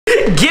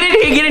Get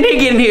in here, get in here,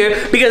 get in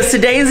here, because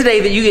today is the day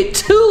that you get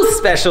two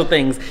special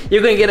things.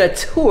 You're gonna get a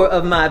tour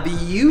of my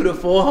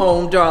beautiful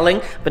home,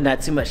 darling, but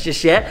not too much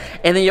just yet.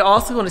 And then you're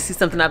also gonna see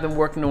something I've been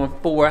working on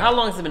for, how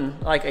long has it been?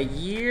 Like a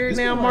year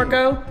now,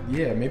 Marco?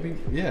 Yeah, maybe,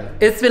 yeah.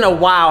 It's been a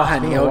while,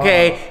 honey,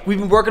 okay? We've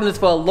been working on this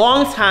for a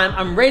long time.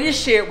 I'm ready to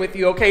share it with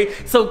you, okay?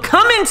 So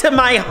come into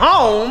my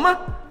home.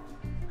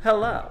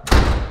 Hello.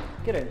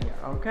 Get in here,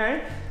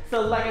 okay?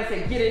 So like I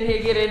said, get in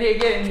here, get in here,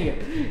 get in here.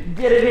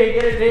 Get in here,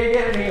 get in here,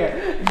 get in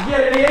here.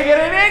 Get in here, get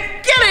in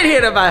here, get in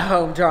here to my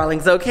home,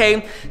 darlings,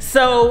 okay?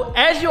 So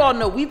as you all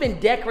know, we've been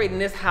decorating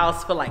this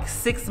house for like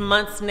 6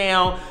 months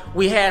now.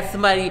 We had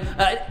somebody,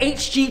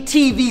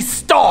 HGTV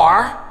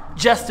star,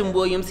 Justin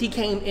Williams, he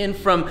came in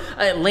from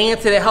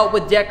Atlanta to help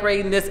with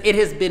decorating this. It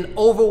has been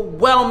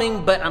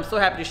overwhelming, but I'm so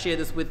happy to share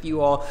this with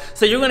you all.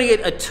 So you're gonna get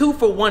a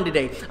 2-for-1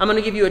 today. I'm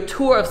gonna give you a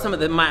tour of some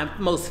of my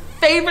most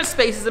favorite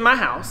spaces in my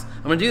house.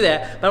 I'm gonna do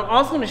that, but I'm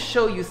also gonna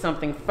show you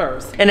something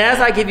first. And as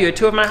I give you a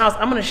tour of my house,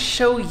 I'm gonna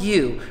show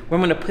you where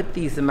I'm gonna put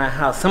these in my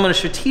house. So I'm gonna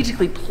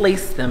strategically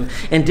place them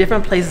in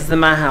different places in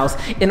my house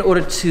in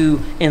order to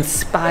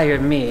inspire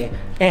me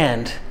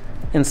and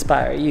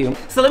inspire you.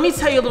 So let me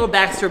tell you a little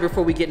backstory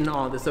before we get into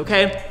all of this,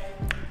 okay?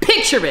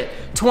 Picture it,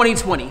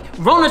 2020.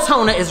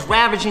 Ronatona is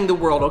ravaging the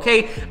world,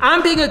 okay?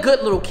 I'm being a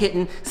good little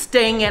kitten,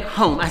 staying at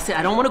home. I said,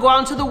 I don't wanna go out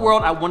into the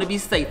world, I wanna be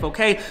safe,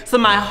 okay? So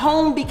my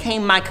home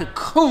became my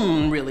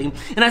cocoon, really.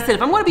 And I said,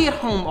 if I'm gonna be at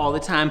home all the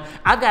time,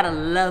 I've gotta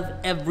love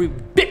every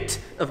bit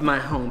of my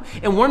home.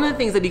 And one of the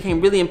things that became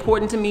really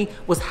important to me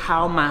was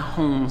how my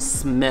home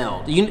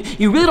smelled.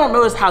 You really don't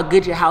notice how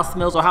good your house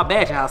smells or how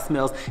bad your house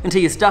smells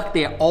until you're stuck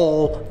there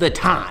all the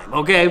time,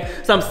 okay?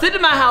 So I'm sitting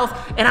in my house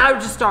and I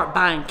would just start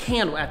buying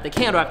candle after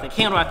candle after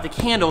candle after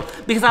candle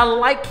because I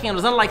like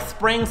candles. I like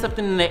spraying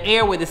something in the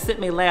air where the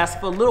scent may last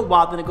for a little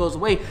while, then it goes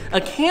away.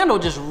 A candle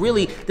just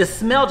really, the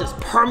smell just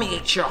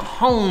permeates your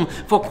home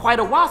for quite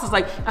a while. So it's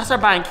like, I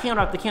started buying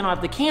candle after candle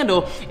after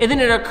candle, and then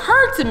it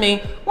occurred to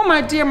me, well,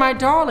 my dear, my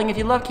darling, if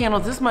you love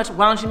candles this much,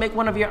 why don't you make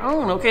one of your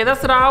own, okay?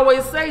 That's what I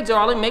always say,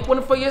 darling, make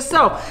one for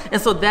yourself.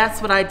 And so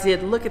that's what I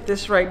did. Look at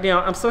this right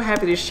now. I'm so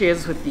happy to share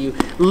this with you.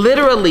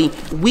 Literally,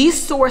 we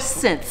source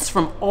scents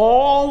from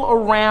all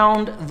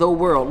around the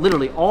world,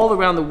 literally all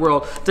around the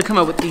world to come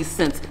up with these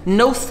scents.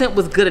 No scent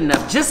was good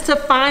enough. Just to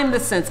find the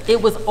scents,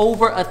 it was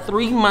over a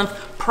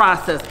 3-month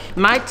process.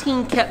 My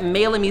team kept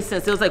mailing me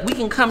scents. It was like, we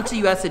can come to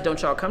you. I said, don't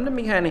y'all come to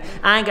me, honey.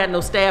 I ain't got no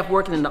staff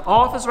working in the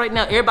office right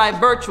now. Everybody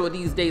virtual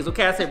these days,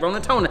 okay? I said,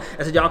 Ronatona.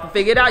 I said, y'all can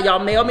figure it out. Y'all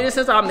mail me the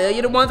scents, I'll mail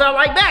you the ones I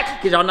like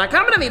back. Because y'all not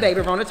coming to me,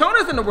 baby.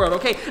 Ronatona's in the world,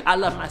 okay? I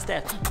love my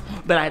staff,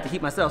 but I had to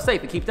keep myself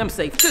safe and keep them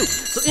safe too.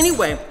 So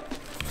anyway,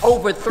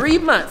 over 3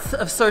 months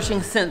of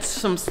searching scents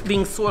from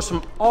being sourced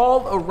from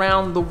all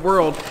around the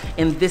world,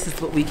 and this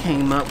is what we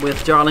came up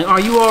with, darling.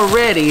 Are you all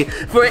ready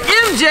for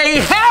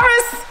MJ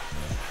Harris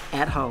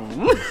at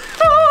home?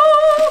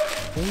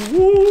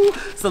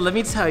 So let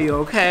me tell you,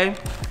 okay?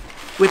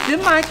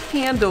 Within my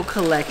candle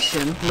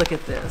collection, look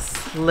at this,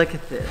 look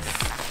at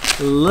this,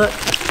 look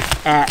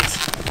at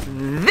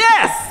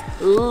this,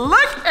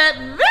 look at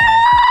this.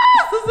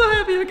 I'm so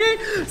happy, okay?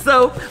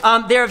 So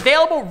they're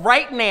available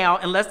right now,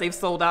 unless they've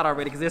sold out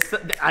already, because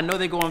I know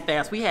they're going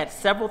fast. We had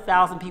several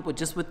thousand people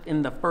just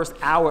within the first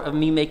hour of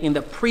me making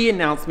the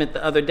pre-announcement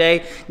the other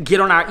day get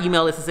on our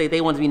email list and say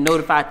they want to be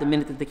notified the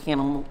minute that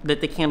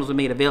the candles are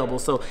made available.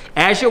 So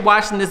as you're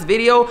watching this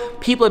video,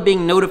 people are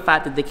being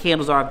notified that the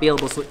candles are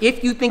available. So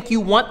if you think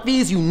you want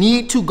these, you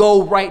need to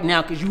go right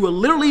now, because you are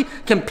literally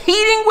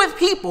competing with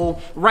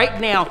people right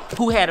now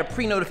who had a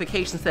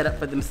pre-notification set up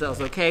for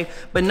themselves, okay?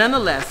 But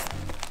nonetheless,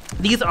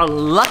 these are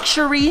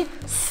luxury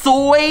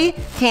soy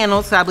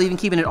candles, so I believe in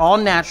keeping it all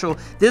natural.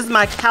 This is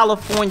my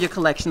California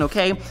collection,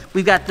 okay?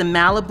 We've got the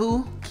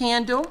Malibu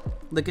candle,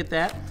 look at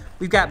that.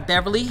 We've got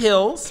Beverly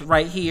Hills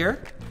right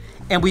here,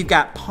 and we've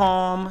got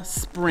Palm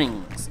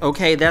Springs,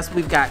 okay? That's what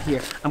we've got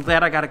here. I'm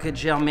glad I got a good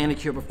gel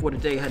manicure before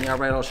today, honey. All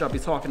right, y'all be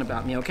talking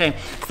about me, okay?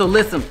 So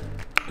listen,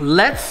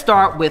 let's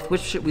start with,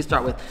 which should we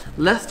start with?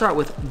 Let's start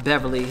with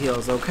Beverly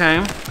Hills, okay?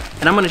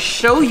 And I'm gonna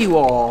show you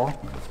all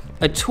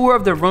a tour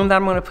of the room that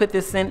I'm gonna put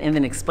this in, and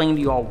then explain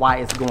to you all why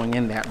it's going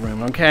in that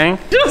room, okay?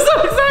 You're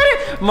so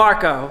excited!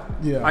 Marco,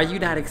 yeah. Are you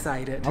not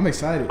excited? I'm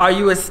excited. Are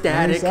you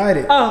ecstatic? I'm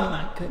excited. Oh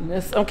my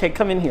goodness. Okay,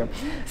 come in here.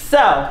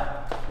 So,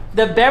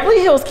 the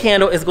Beverly Hills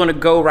candle is gonna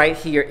go right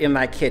here in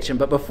my kitchen,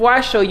 but before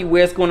I show you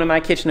where it's going in my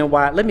kitchen and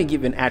why, let me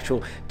give you an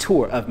actual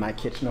tour of my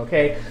kitchen,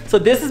 okay? So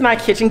this is my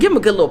kitchen. Give them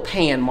a good little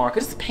pan, Marco.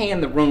 Just pan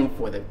the room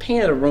for them.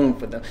 Pan the room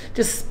for them.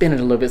 Just spin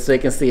it a little bit so they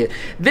can see it.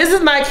 This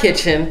is my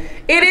kitchen.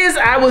 It is,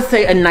 I would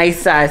say, a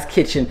nice sized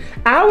kitchen.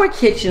 Our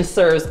kitchen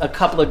serves a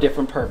couple of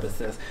different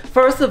purposes.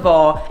 First of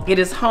all, it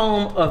is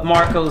home of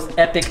Marco's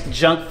epic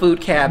junk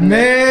food cabinet.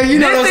 Man, you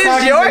know this those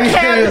is your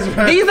cabinet.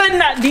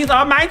 right? These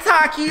are my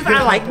Takis.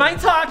 I like my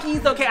Takis.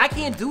 Takis, okay? I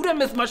can't do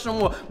them as much no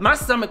more. My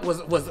stomach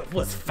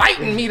was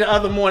fighting me the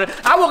other morning.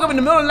 I woke up in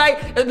the middle of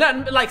the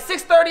night, like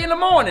 6:30 in the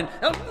morning.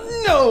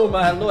 No,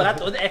 my Lord, I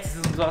thought the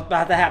exorcism was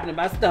about to happen in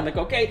my stomach,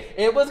 okay?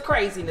 It was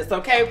craziness,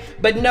 okay?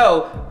 But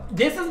no,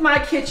 this is my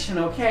kitchen,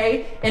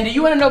 okay? And do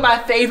you wanna know my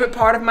favorite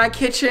part of my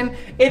kitchen?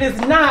 It is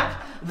not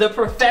the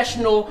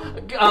professional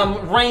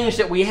range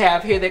that we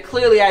have here that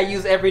clearly I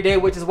use every day,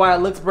 which is why it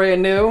looks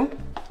brand new.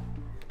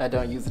 I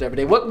don't use it every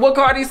day. What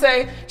Cardi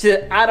say? She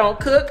said, I don't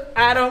cook,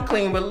 I don't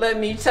clean, but let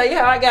me tell you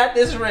how I got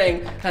this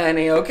ring,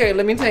 honey. Okay,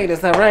 let me tell you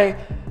this, all right?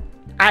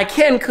 I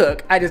can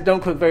cook, I just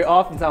don't cook very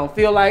often, so I don't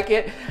feel like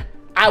it.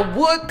 I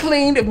would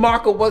clean if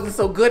Marco wasn't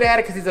so good at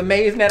it because he's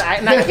amazing at it.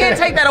 And I can't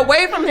take that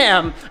away from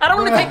him. I don't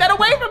want to take that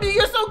away from you.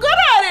 You're so good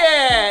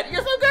at it.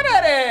 You're so good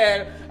at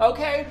it.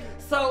 Okay?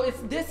 So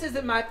this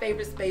isn't my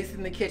favorite space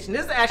in the kitchen.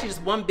 This is actually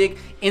just one big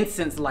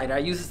incense lighter. I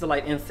use this to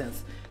light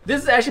incense.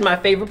 This is actually my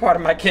favorite part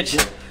of my kitchen.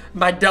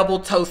 My double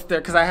toaster,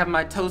 because I have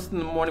my toast in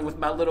the morning with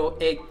my little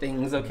egg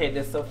things. Okay,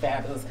 they're so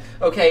fabulous.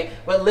 Okay,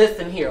 but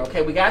listen here,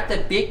 okay? We got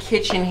the big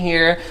kitchen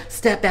here.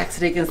 Step back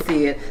so they can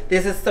see it.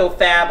 This is so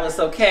fabulous,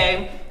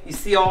 okay? You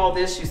see all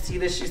this, you see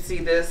this, you see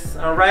this,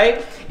 all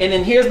right? And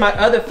then here's my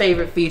other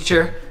favorite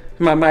feature,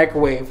 my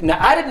microwave. Now,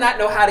 I did not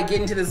know how to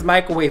get into this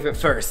microwave at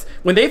first.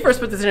 When they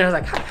first put this in there, I was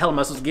like, how the hell am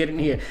I supposed to get in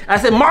here? I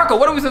said, Marco,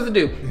 what are we supposed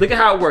to do? Look at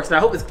how it works. And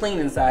I hope it's clean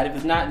inside. If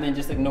it's not, then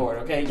just ignore it,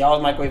 okay?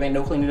 Y'all's microwave ain't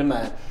no cleaner than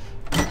mine.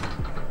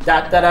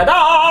 Da da da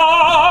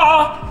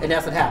da! And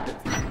that's what happens.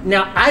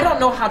 Now, I don't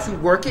know how to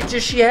work it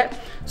just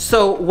yet.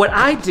 So what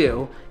I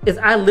do is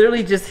I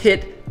literally just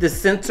hit the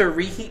center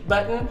reheat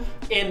button,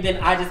 and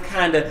then I just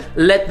kind of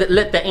let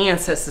the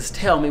ancestors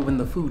tell me when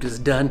the food is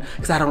done,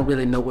 because I don't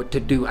really know what to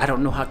do. I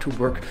don't know how to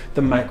work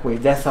the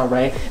microwave. That's all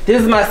right.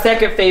 This is my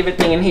second favorite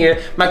thing in here.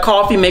 My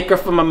coffee maker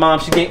from my mom.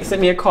 She sent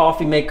me a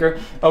coffee maker,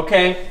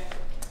 okay?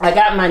 I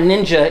got my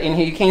Ninja in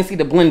here. You can't see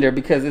the blender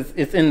because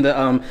it's in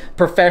the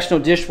professional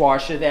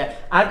dishwasher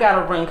that I've got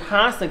to run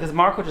constant because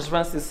Marco just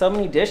runs through so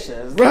many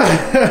dishes.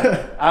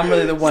 I'm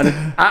really the one.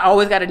 I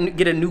always got to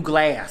get a new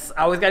glass.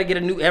 I always got to get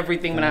a new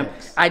everything when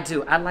I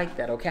do. I like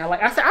that, okay?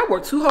 I said I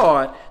work too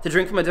hard to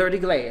drink from a dirty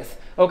glass,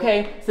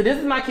 okay? So this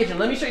is my kitchen.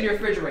 Let me show you the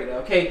refrigerator,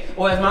 okay?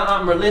 Or as my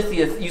Aunt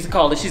Merlicia used to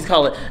call it, she's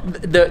call it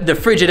the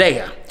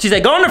Frigidaire. She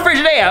said, go in the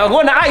Frigidaire, or go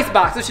in the ice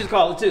box, that's what she'd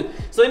call it too.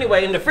 So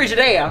anyway, in the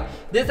Frigidaire,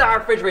 this is our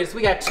refrigerator. So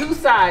we got two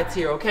sides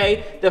here,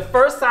 okay? The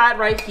first side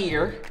right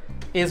here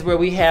is where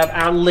we have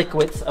our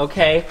liquids,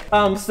 okay?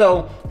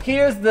 So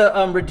here's the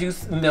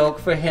reduced milk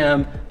for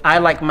him. I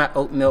like my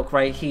oat milk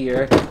right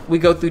here. We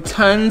go through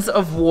tons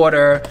of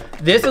water.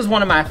 This is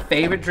one of my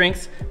favorite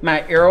drinks,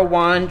 my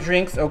Erewhon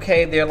drinks,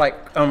 okay? They're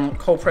like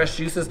cold pressed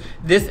juices.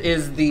 This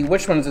is the,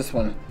 which one is this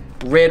one?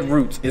 Red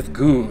Roots, it's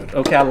good.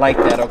 Okay, I like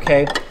that,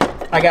 okay?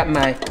 I got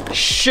my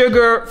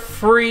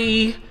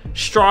sugar-free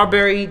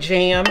strawberry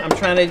jam. I'm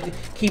trying to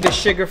keep it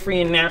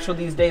sugar-free and natural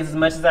these days as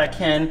much as I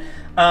can.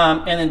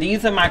 And then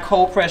these are my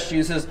cold pressed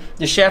juices.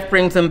 The chef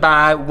brings them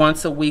by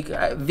once a week.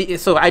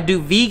 So I do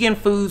vegan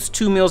foods,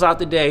 2 meals out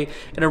the day,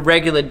 and a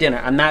regular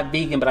dinner. I'm not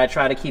vegan, but I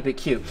try to keep it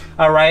cute.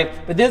 All right,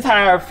 but this is how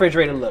our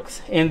refrigerator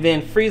looks. And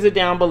then freezer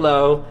down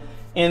below.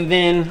 And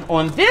then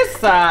on this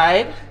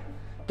side,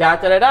 da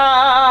da da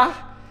da.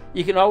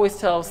 You can always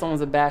tell if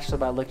someone's a bachelor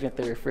by looking at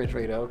the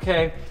refrigerator,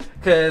 okay?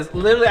 Because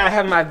literally I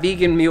have my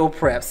vegan meal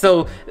prep.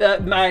 So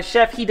my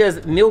chef, he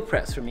does meal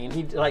preps for me, and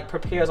he like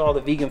prepares all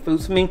the vegan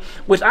foods for me,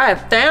 which I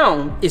have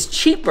found is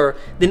cheaper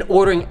than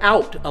ordering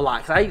out a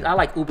lot. Cause I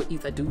like Uber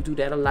Eats, I do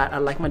that a lot. I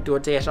like my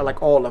DoorDash, I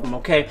like all of them,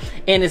 okay?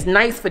 And it's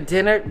nice for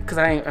dinner, because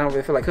I don't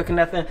really feel like cooking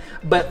nothing.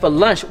 But for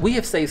lunch, we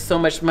have saved so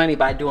much money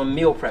by doing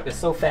meal prep. It's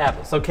so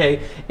fabulous,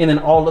 okay? And then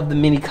all of the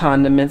mini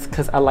condiments,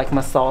 because I like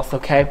my sauce,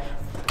 okay?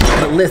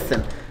 But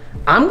listen,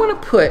 I'm gonna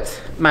put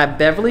my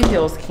Beverly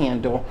Hills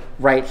candle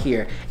right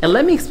here. And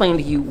let me explain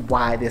to you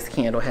why this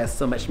candle has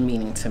so much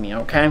meaning to me,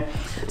 okay?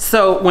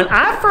 So when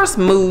I first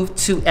moved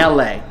to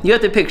LA, you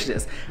have to picture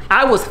this.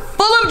 I was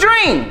full of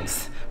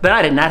dreams, but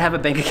I did not have a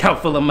bank account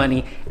full of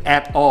money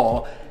at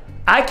all.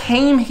 I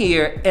came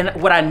here, and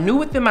what I knew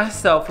within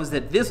myself was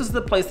that this was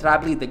the place that I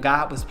believe that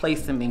God was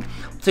placing me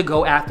to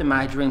go after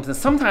my dreams. And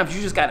sometimes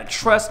you just gotta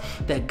trust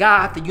that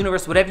God, the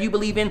universe, whatever you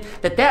believe in,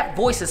 that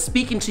voice is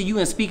speaking to you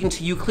and speaking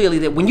to you clearly,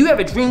 that when you have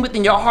a dream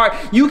within your heart,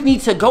 you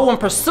need to go and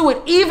pursue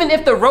it, even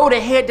if the road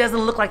ahead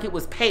doesn't look like it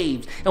was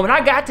paved. And when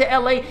I got to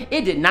LA,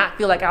 it did not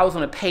feel like I was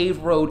on a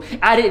paved road.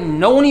 I didn't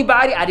know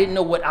anybody. I didn't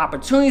know what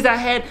opportunities I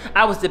had.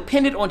 I was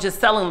dependent on just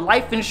selling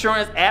life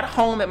insurance at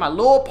home at my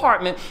little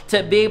apartment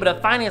to be able to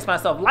finance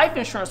myself. Life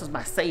insurance was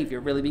my savior,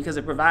 really, because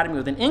it provided me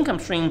with an income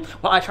stream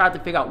while I tried to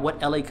figure out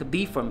what LA could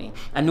be for me.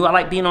 I knew I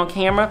liked being on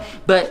camera,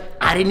 but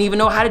I didn't even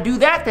know how to do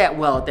that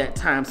well at that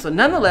time. So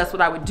nonetheless,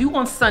 what I would do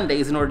on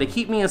Sundays in order to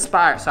keep me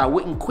inspired so I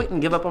wouldn't quit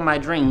and give up on my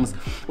dreams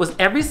was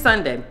every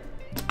Sunday,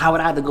 I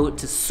would either go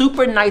to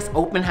super nice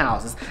open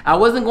houses. I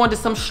wasn't going to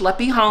some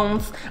schleppy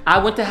homes. I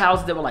went to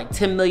houses that were like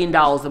 $10 million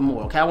or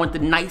more, okay? I went to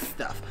nice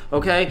stuff,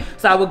 okay?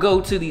 So I would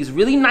go to these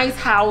really nice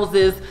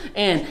houses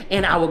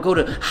and I would go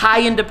to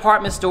high-end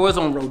department stores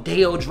on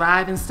Rodeo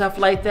Drive and stuff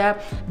like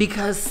that,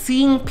 because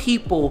seeing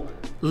people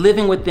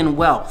living within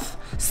wealth,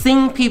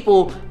 seeing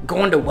people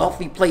going to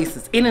wealthy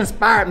places, it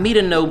inspired me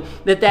to know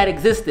that that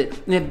existed.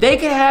 And if they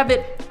could have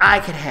it, I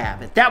could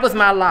have it. That was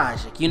my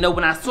logic. You know,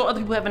 when I saw other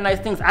people having nice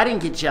things, I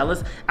didn't get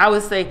jealous. I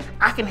would say,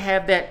 I can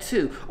have that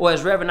too. Or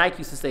as Reverend Ike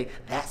used to say,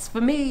 that's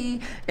for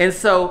me. And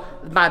so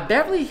my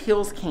Beverly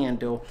Hills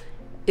candle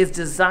is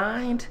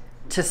designed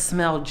to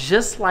smell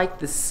just like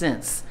the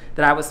scents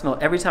that I would smell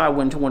every time I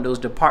went to one of those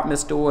department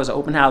stores or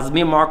open houses.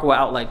 Me and Mark were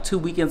out like 2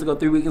 weekends ago,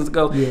 3 weekends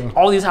ago. Yeah.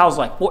 All these houses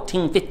like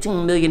 $14,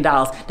 $15 million.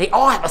 They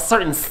all have a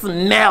certain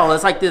smell.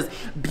 It's like this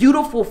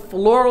beautiful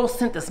floral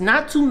scent that's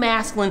not too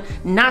masculine,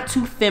 not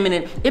too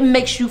feminine. It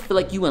makes you feel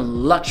like you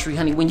in luxury,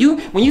 honey. When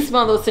you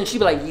smell those scents, you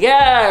be like,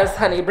 yes,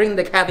 honey, bring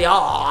the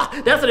caviar.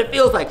 That's what it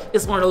feels like.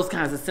 It's one of those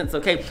kinds of scents,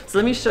 okay? So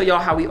let me show y'all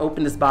how we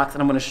open this box,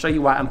 and I'm gonna show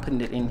you why I'm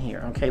putting it in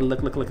here, okay?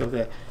 Look,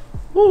 okay.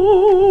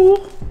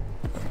 Ooh.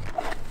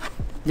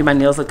 Did my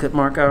nails look good,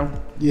 Marco?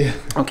 Yeah.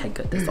 Okay,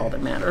 good. That's all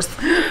that matters.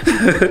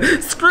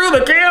 Screw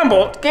the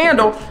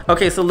candle.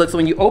 Okay, so look, so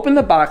when you open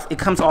the box, it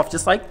comes off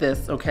just like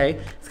this, okay?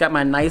 It's got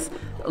my nice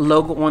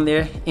logo on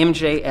there,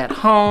 MJ at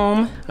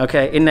home.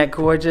 Okay, isn't that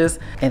gorgeous?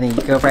 And then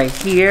you go right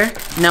here.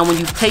 Now, when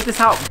you take this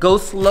out, go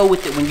slow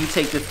with it when you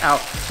take this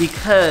out,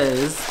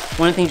 because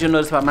one of the things you'll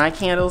notice about my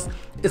candles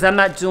is I'm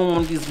not doing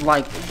one of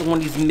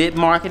these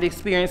mid-market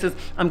experiences.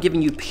 I'm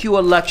giving you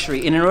pure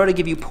luxury. And in order to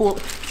give you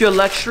pure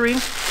luxury,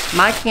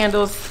 my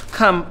candles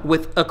come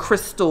with a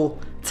crystal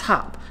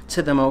top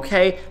to them,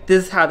 okay?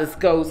 This is how this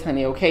goes,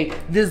 honey, okay?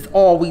 This is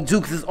all we do,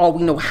 because this is all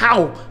we know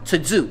how to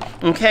do,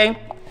 okay?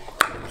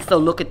 So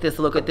look at this,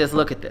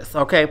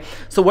 okay?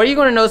 So what are you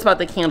gonna notice about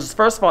the candles?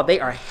 First of all, they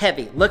are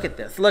heavy. Look at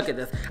this.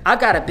 I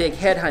got a big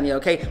head, honey,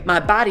 okay? My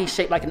body's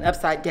shaped like an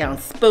upside down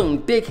spoon.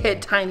 Big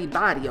head, tiny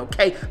body,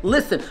 okay?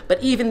 Listen,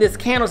 but even this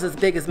candle's as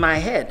big as my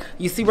head.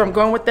 You see where I'm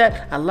going with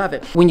that? I love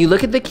it. When you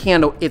look at the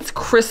candle, it's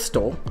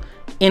crystal.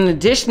 In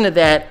addition to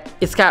that,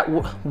 it's got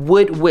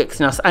wood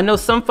wicks. Now, I know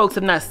some folks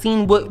have not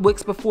seen wood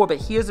wicks before,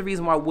 but here's the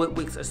reason why wood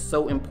wicks are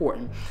so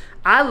important.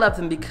 I love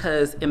them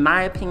because, in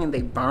my opinion,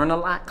 they burn a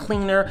lot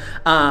cleaner.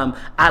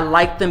 I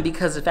like them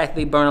because of the fact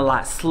they burn a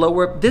lot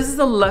slower. This is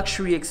a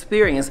luxury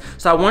experience,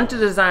 so I wanted to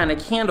design a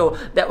candle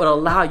that would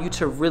allow you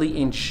to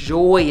really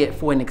enjoy it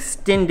for an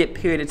extended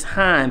period of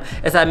time.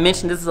 As I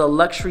mentioned, this is a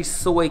luxury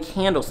soy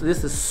candle, so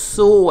this is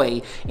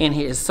soy in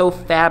here. It's so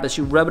fabulous.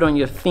 You rub it on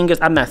your fingers.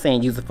 I'm not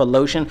saying use it for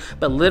lotion,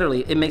 but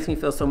literally, it makes me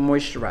feel so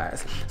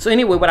moisturized. So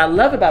anyway, what I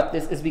love about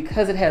this is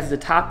because it has the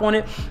top on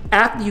it,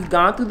 after you've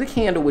gone through the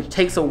candle, which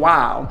takes a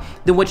while,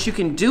 then what you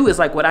can do is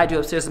like what I do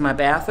upstairs in my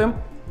bathroom.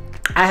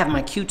 I have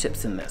my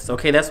Q-tips in this,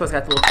 okay? That's what's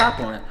got the little top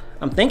on it.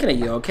 I'm thinking of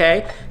you,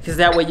 okay? Because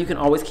that way you can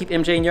always keep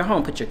MJ in your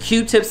home. Put your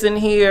Q-tips in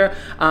here,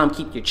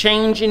 keep your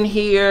change in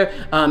here,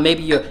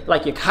 maybe your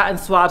cotton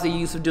swabs that you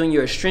use for doing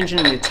your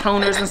astringent and your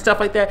toners and stuff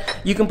like that.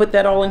 You can put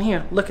that all in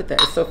here. Look at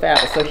that, it's so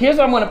fabulous. So here's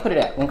where I'm gonna put it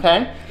at,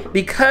 okay?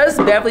 Because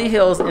Beverly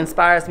Hills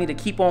inspires me to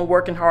keep on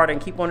working hard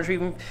and keep on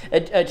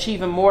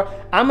achieving more,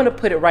 I'm gonna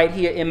put it right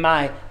here in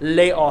my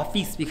le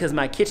office, because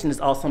my kitchen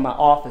is also my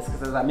office,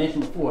 because as I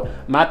mentioned before,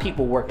 my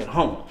people work at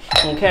home,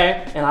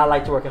 okay? And I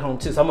like to work at home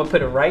too, so I'm gonna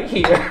put it right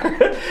here.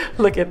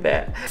 Look at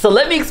that. So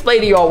let me explain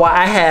to you all why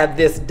I have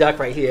this duck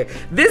right here.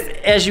 This,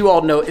 as you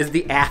all know, is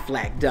the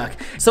Aflac duck.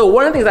 So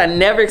one of the things I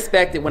never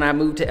expected when I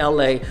moved to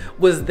LA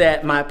was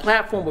that my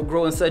platform would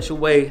grow in such a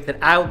way that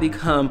I would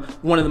become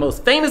one of the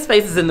most famous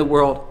faces in the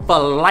world for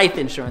life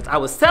insurance. I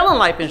was selling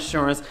life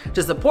insurance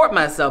to support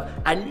myself.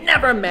 I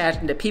never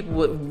imagined that people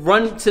would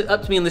run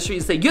up to me in the street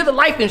and say, "You're the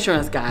life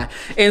insurance guy."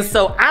 And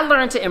so I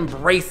learned to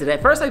embrace it.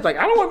 At first I was like,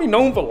 I don't want to be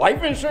known for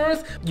life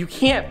insurance. You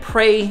can't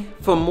pray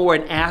for more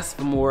and ask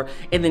for more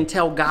and then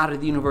tell God or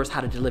the universe how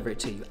to deliver it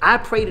to you. I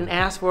prayed and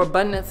asked for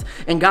abundance,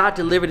 and God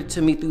delivered it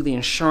to me through the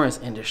insurance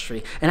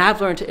industry. And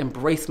I've learned to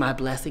embrace my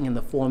blessing in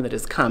the form that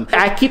has come.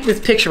 I keep this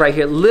picture right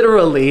here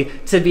literally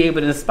to be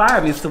able to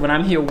inspire me. So when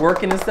I'm here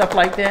working and stuff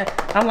like that,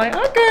 I'm like,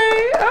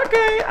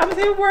 okay, I'm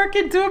here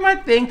working, doing my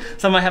thing.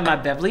 So I'm gonna have my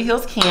Beverly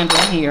Hills candle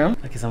here.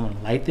 Okay, so I'm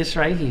gonna light this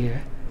right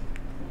here.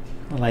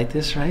 I'll light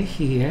this right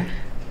here.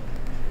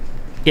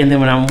 And then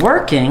when I'm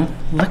working,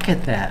 look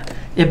at that.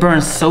 It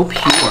burns so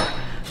pure.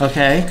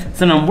 Okay,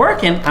 so when I'm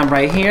working, I'm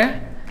right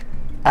here.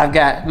 I've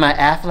got my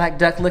Aflac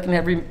duck looking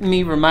at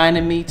me,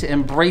 reminding me to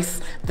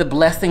embrace the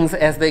blessings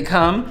as they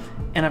come.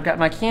 And I've got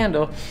my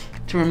candle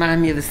to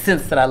remind me of the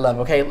scents that I love,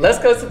 okay? Let's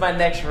go to my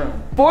next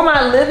room. For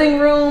my living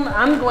room,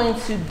 I'm going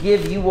to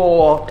give you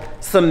all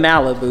some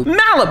Malibu.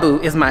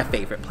 Malibu is my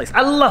favorite place.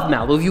 I love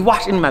Malibu. If you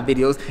watch any of my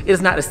videos, it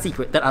is not a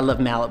secret that I love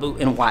Malibu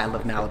and why I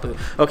love Malibu,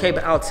 okay?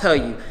 But I'll tell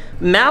you,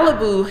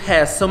 Malibu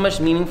has so much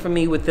meaning for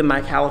me within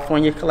my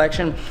California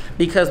collection,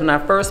 because when I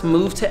first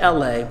moved to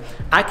LA,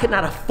 I could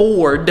not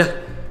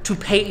afford to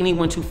pay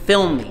anyone to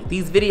film me.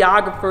 These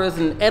videographers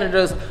and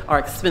editors are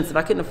expensive.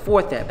 I couldn't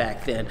afford that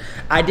back then.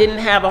 I didn't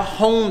have a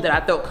home that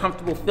I felt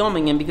comfortable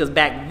filming in because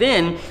back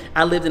then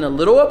I lived in a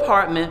little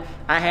apartment.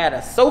 I had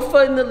a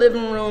sofa in the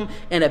living room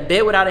and a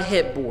bed without a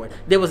headboard.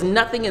 There was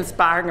nothing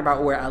inspiring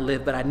about where I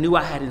lived, but I knew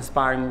I had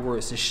inspiring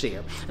words to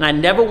share. And I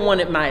never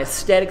wanted my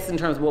aesthetics in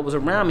terms of what was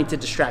around me to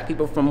distract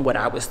people from what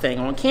I was saying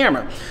on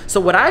camera. So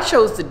what I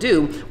chose to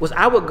do was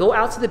I would go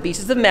out to the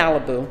beaches of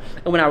Malibu,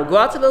 and when I would go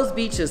out to those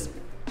beaches,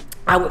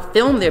 I would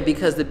film there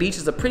because the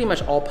beaches are pretty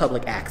much all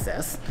public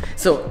access,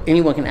 so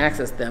anyone can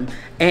access them.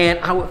 And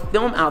I would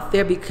film out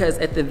there because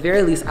at the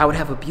very least, I would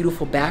have a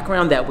beautiful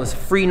background that was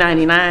free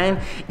 99,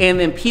 and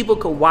then people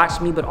could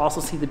watch me but also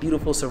see the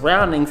beautiful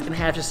surroundings and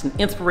have just an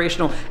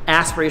inspirational,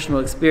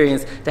 aspirational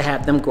experience to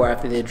have them go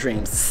after their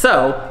dreams.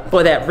 So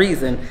for that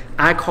reason,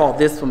 I call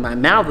this one my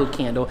Malibu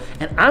candle,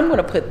 and I'm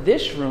gonna put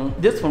this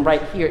one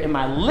right here in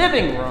my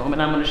living room,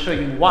 and I'm gonna show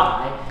you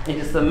why in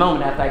just a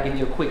moment after I give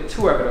you a quick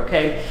tour of it,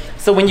 okay?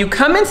 So when you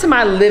come into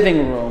my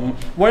living room,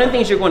 one of the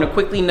things you're going to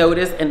quickly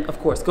notice, and of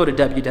course go to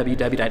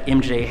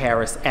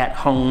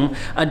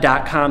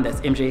www.mjharrisathome.com.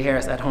 That's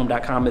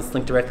mjharrisathome.com. It's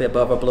linked directly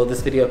above or below this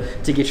video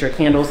to get your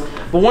candles.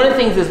 But one of the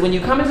things is when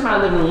you come into my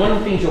living room, one of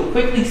the things you'll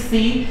quickly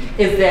see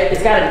is that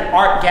it's got an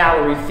art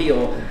gallery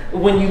feel.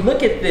 When you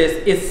look at this,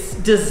 it's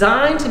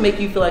designed to make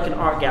you feel like an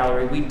art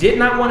gallery. We did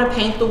not want to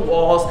paint the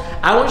walls.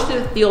 I want you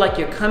to feel like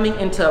you're coming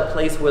into a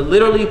place where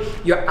literally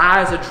your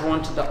eyes are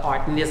drawn to the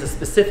art, and there's a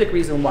specific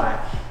reason why.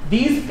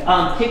 These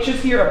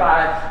pictures here are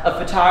by a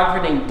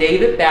photographer named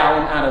David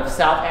Ballum out of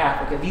South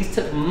Africa. These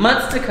took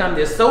months to come.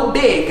 They're so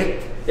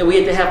big that we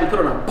had to have them put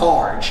on a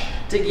barge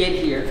to get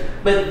here.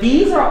 But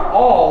these are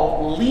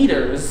all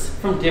leaders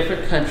from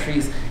different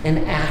countries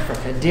in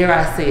Africa. Dare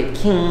I say it,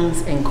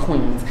 kings and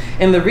queens.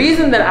 And the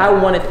reason that I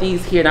wanted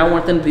these here and I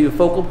want them to be a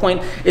focal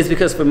point is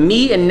because for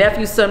me and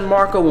nephew son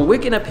Marco, when we're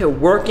getting up here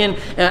working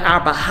our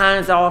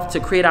behinds off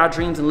to create our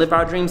dreams and live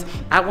our dreams,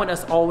 I want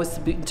us always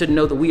to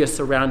know that we are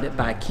surrounded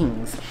by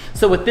kings.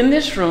 So within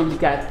this room,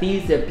 you've got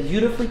these that are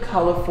beautifully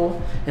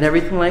colorful and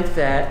everything like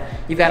that.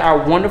 You've got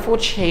our wonderful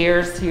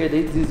chairs here.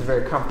 These are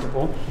very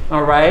comfortable,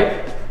 all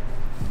right?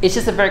 It's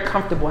just a very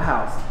comfortable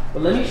house.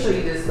 But let me show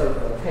you this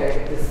sofa,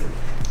 okay?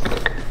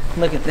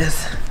 Look at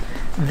this.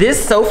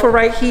 This sofa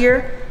right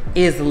here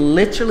is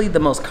literally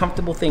the most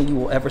comfortable thing you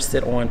will ever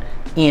sit on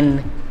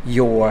in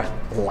your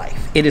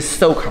life. It is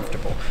so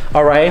comfortable,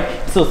 all right?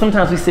 So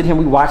sometimes we sit here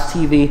and we watch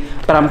TV,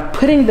 but I'm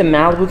putting the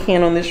Malibu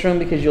can on this room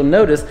because you'll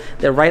notice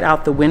that right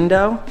out the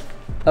window,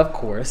 of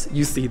course,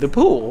 you see the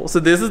pool. So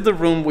this is the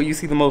room where you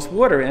see the most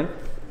water in,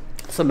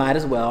 so might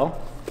as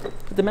well put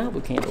the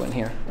Malibu candle in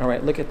here. All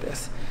right, look at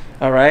this.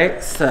 All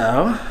right,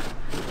 so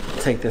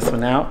take this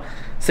one out.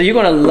 So you're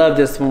gonna love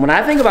this one. When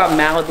I think about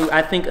Malibu,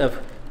 I think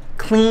of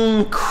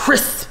clean,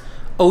 crisp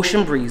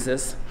ocean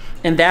breezes,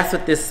 and that's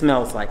what this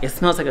smells like. It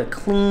smells like a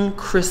clean,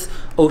 crisp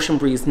ocean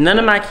breeze. None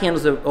of my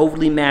candles are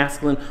overly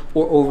masculine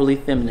or overly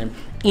feminine.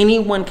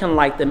 Anyone can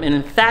like them, and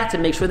in fact, to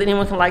make sure that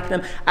anyone can like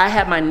them, I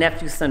have my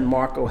nephew son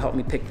Marco help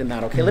me pick them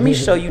out, okay? Let me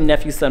show you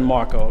nephew son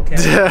Marco, okay?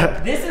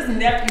 This is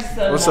nephew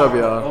son What's Marco,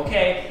 up, y'all?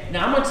 okay?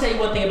 Now I'm gonna tell you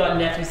one thing about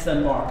nephew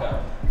son Marco.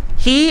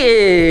 He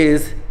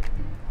is,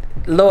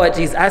 Lord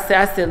Jesus,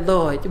 I said,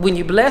 Lord, when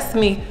you bless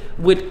me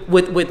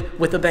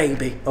with a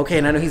baby, okay,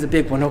 and I know he's a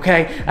big one,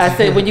 okay? I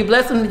said, when you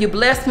bless me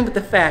with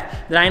the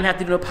fact that I didn't have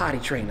to do no potty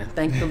training.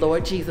 Thank the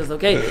Lord Jesus,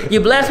 okay?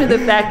 You bless me with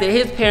the fact that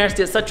his parents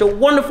did such a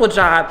wonderful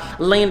job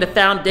laying the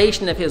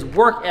foundation of his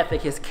work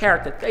ethic, his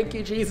character. Thank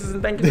you, Jesus,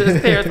 and thank you to his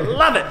parents. I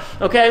love it,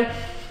 okay?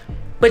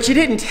 But you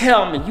didn't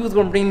tell me you was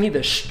gonna bring me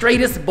the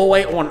straightest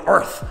boy on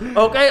earth,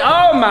 okay?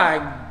 Oh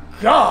my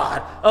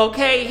God,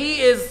 okay,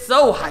 he is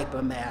so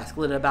hyper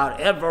masculine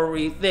about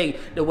everything.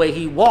 The way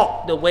he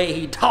walked, the way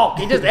he talked,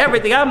 he just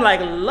everything. I'm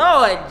like,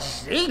 Lord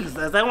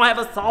Jesus, I don't have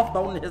a soft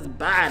bone in his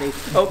body,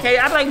 okay?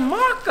 I'm like,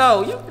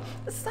 Marco, you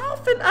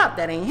soften up.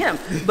 That ain't him.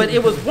 But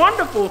it was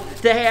wonderful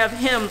to have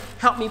him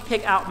help me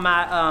pick out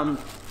my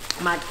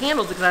my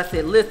candles, because I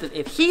said, listen,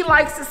 if he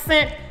likes the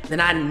scent, then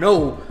I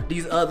know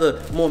these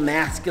other more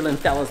masculine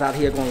fellas out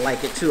here are gonna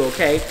like it too,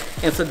 okay?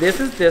 And so this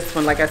is this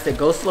one. Like I said,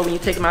 go slow when you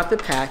take them out the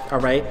pack, all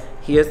right?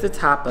 Here's the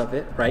top of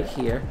it right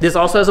here. This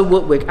also has a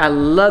wood wick. I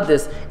love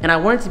this, and I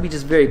want it to be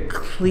just very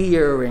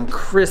clear and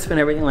crisp and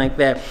everything like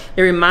that.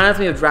 It reminds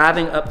me of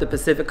driving up the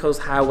Pacific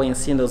Coast Highway and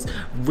seeing those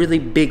really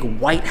big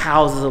white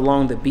houses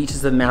along the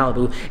beaches of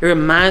Malibu. It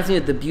reminds me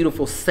of the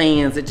beautiful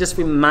sands. It just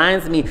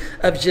reminds me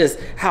of just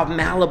how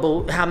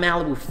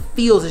Malibu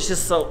feels. It's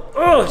just so,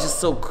 it's just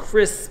so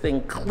crisp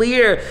and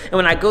clear. And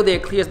when I go there,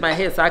 it clears my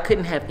head. So I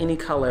couldn't have any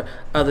color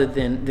other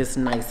than this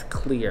nice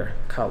clear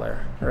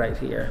color right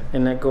here.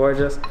 Isn't that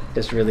gorgeous?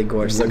 It's really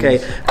gorgeous,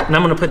 okay? And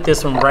I'm gonna put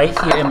this one right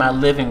here in my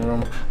living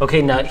room.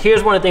 Okay, now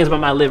here's one of the things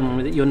about my living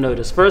room that you'll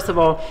notice. First of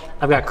all,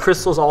 I've got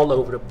crystals all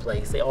over the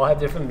place. They all have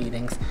different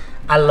meanings.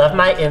 I love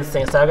my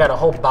incense, so I've got a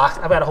whole box.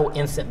 I've got a whole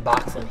incense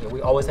box in here.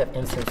 We always have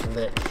incense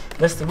lit.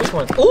 Let's see which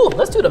one. Ooh,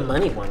 let's do the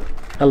money one.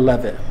 I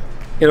love it.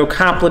 It'll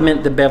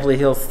complement the Beverly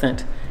Hills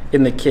scent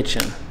in the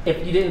kitchen.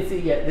 If you didn't see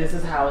it yet, this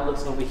is how it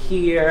looks over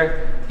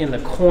here in the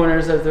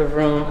corners of the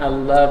room. I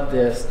love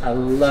this, I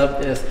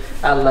love this,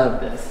 I love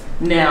this.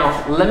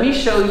 Now, let me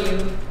show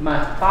you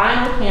my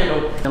final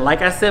candle. And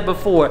like I said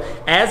before,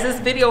 as this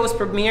video is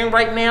premiering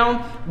right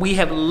now, we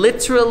have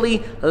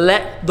literally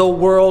let the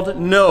world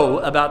know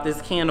about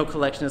this candle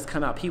collection that's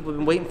come out. People have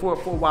been waiting for it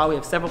for a while. We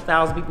have several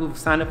thousand people who've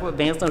signed up for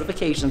advanced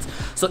notifications.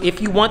 So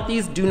if you want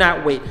these, do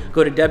not wait.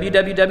 Go to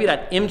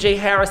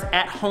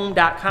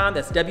www.mjharrisathome.com.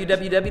 That's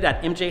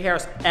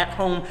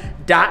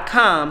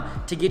www.mjharrisathome.com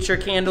to get your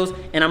candles.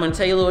 And I'm gonna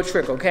tell you a little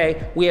trick,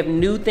 okay? We have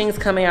new things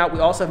coming out. We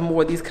also have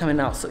more of these coming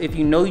out. So if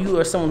you know you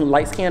are someone who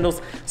likes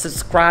candles,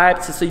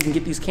 subscribe so you can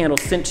get these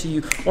candles sent to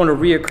you on a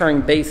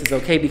reoccurring basis,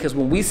 okay? Because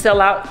when we sell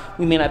out,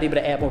 we may not be able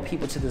to add more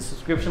people to the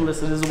subscription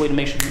list, so this is a way to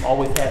make sure you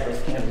always have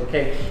those candles,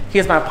 okay?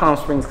 Here's my Palm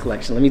Springs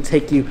collection. Let me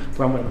take you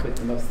where I'm gonna put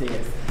them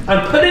upstairs.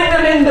 I'm putting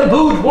them in the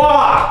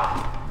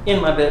boudoir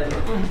in my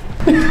bedroom.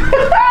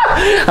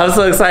 I'm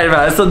so excited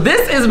about it. So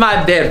this is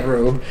my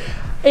bedroom.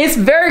 It's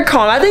very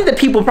calm. I think that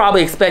people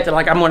probably expected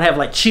like I'm gonna have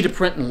like cheetah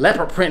print and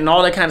leopard print and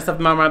all that kind of stuff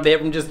in my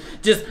bedroom, just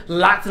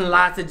lots and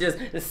lots of just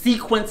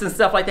sequins and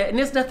stuff like that. And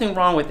there's nothing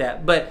wrong with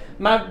that. But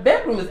my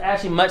bedroom is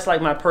actually much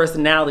like my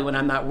personality when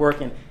I'm not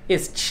working.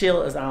 It's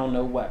chill as I don't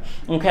know what,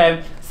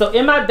 okay? So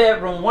in my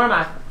bedroom, one of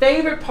my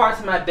favorite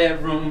parts of my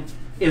bedroom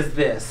is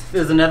this.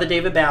 There's another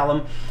David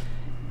Ballum.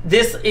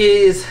 This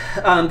is,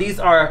 these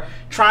are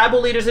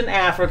tribal leaders in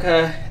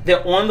Africa.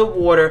 They're on the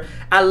water.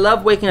 I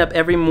love waking up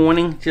every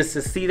morning just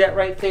to see that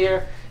right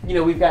there. You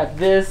know, we've got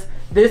this.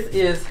 This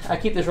is, I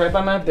keep this right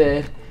by my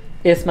bed.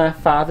 It's my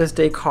Father's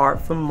Day card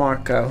from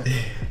Marco.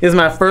 It's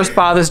my first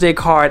Father's Day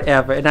card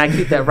ever, and I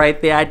keep that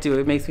right there. I do.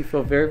 It makes me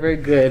feel very, very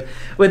good.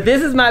 But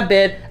this is my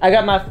bed. I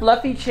got my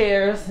fluffy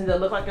chairs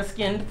that look like a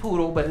skinned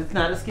poodle, but it's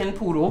not a skinned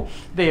poodle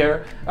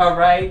there, all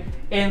right?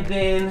 And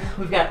then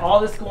we've got all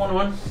this going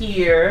on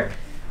here.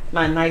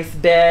 My nice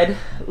bed,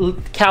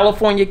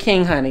 California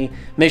King, honey.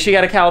 Make sure you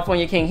got a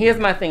California King. Here's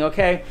my thing,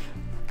 okay?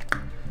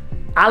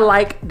 I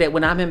like that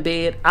when I'm in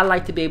bed, I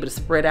like to be able to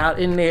spread out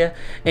in there,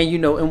 and you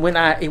know, and when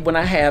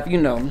I have, you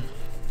know,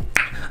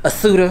 a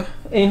suitor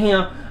in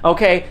here,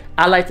 okay,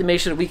 I like to make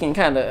sure that we can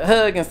kind of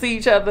hug and see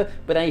each other,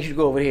 but I need you to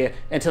go over here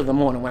until the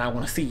morning when I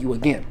want to see you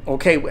again,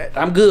 okay?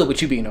 I'm good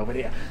with you being over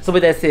there. So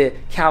with that said,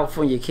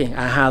 California King,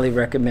 I highly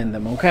recommend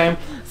them, okay?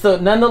 So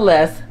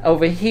nonetheless,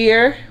 over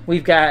here,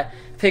 we've got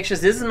pictures.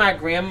 This is my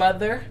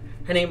grandmother.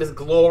 Her name is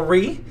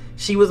Glory.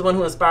 She was the one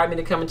who inspired me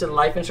to come into the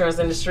life insurance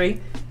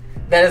industry.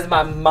 That is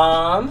my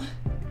mom.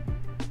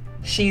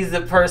 She's the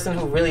person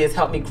who really has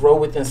helped me grow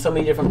within so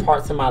many different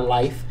parts of my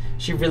life.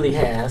 She really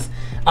has.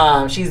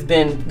 She's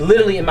been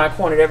literally in my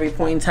corner at every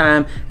point in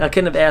time. I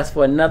couldn't have asked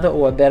for another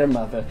or a better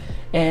mother.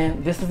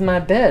 And this is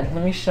my bed.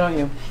 Let me show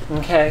you,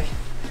 okay?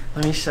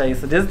 Let me show you.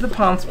 So this is the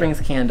Palm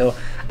Springs candle.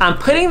 I'm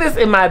putting this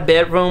in my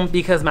bedroom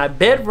because my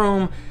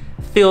bedroom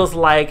feels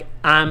like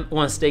I'm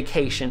on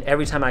staycation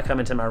every time I come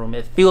into my room.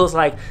 It feels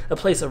like a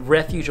place of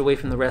refuge away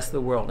from the rest of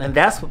the world. And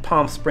that's what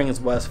Palm Springs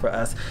was for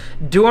us.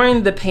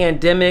 During the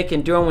pandemic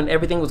and during when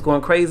everything was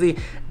going crazy,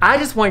 I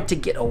just wanted to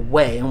get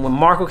away. And when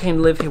Marco came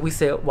to live here, we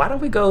said, why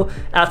don't we go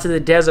out to the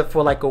desert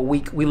for like a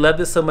week? We loved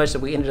it so much that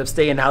we ended up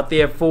staying out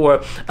there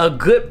for a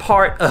good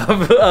part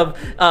of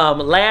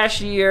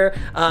last year.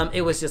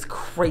 It was just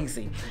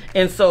crazy.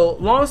 And so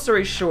long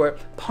story short,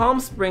 Palm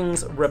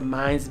Springs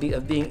reminds me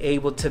of being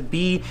able to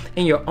be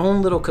in your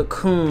own little cocoon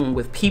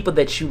with people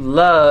that you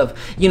love.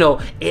 You know,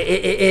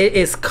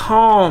 it's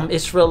calm,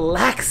 it's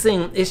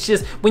relaxing. It's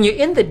just, when you're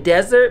in the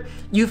desert,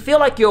 you feel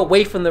like you're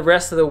away from the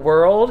rest of the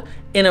world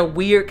in a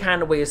weird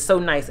kind of way. It's so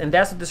nice. And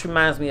that's what this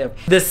reminds me of.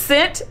 The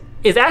scent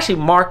is actually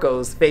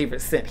Marco's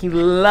favorite scent. He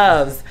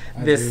loves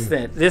this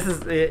scent. This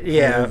is it,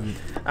 yeah.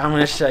 I'm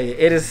gonna show you.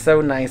 It is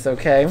so nice,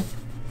 okay?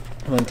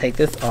 I'm gonna take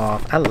this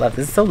off. I love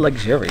this. It's so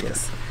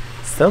luxurious.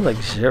 So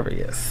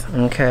luxurious,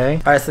 okay?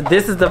 All right, so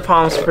this is the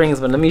Palm Springs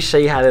one. Let me show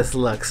you how this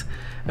looks,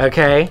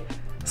 okay?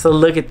 So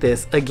look at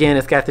this. Again,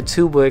 it's got the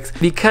two books.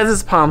 Because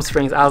it's Palm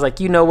Springs, I was like,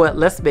 you know what?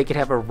 Let's make it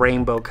have a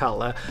rainbow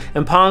color.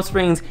 In Palm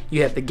Springs,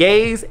 you have the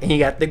gays and you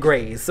got the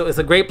grays. So it's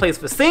a great place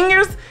for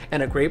singers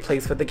and a great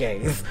place for the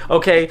gays,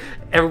 okay?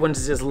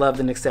 Everyone's just loved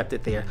and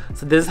accepted there.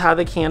 So this is how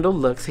the candle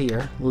looks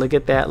here. Look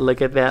at that,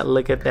 look at that,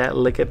 look at that,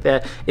 look at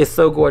that. It's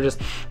so gorgeous.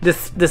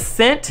 The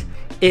scent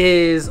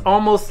is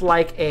almost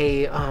like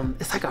a,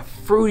 it's like a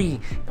fruity,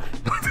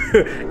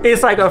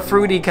 it's like a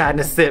fruity kind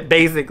of scent,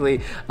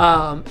 basically.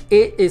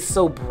 It is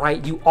so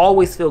bright. You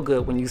always feel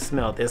good when you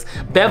smell this.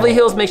 Beverly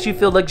Hills makes you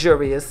feel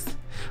luxurious.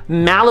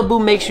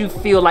 Malibu makes you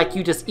feel like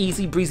you just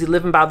easy breezy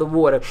living by the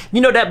water.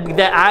 You know that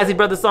Ozzy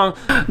Brothers song,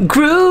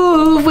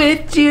 Groove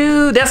With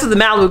You? That's what the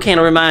Malibu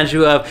candle reminds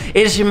you of.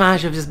 It just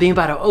reminds you of just being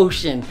by the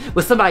ocean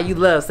with somebody you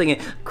love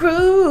singing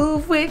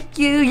Groove With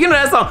You. You know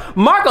that song.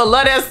 Marco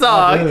love that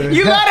song.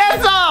 You love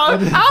that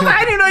song.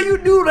 I didn't know you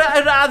knew the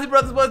Ozzy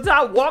Brothers. One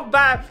time I walked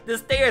by the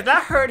stairs and I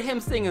heard him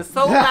singing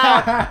so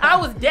loud. I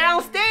was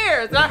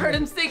downstairs and I heard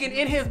him singing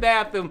in his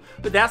bathroom.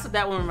 But that's what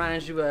that one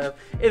reminds you of.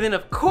 And then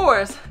of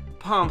course,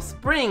 Palm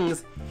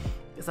Springs,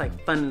 It's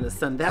like fun in the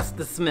sun. That's what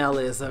the smell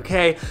is,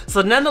 okay?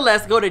 So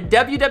nonetheless, go to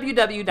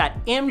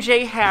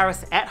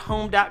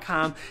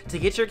www.mjharrisathome.com to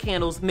get your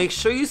candles. Make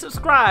sure you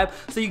subscribe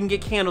so you can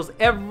get candles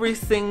every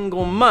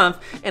single month.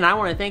 And I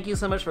want to thank you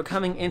so much for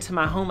coming into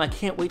my home. I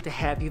can't wait to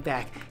have you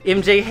back.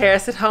 MJ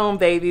Harris at Home,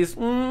 babies.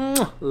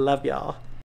 Love y'all.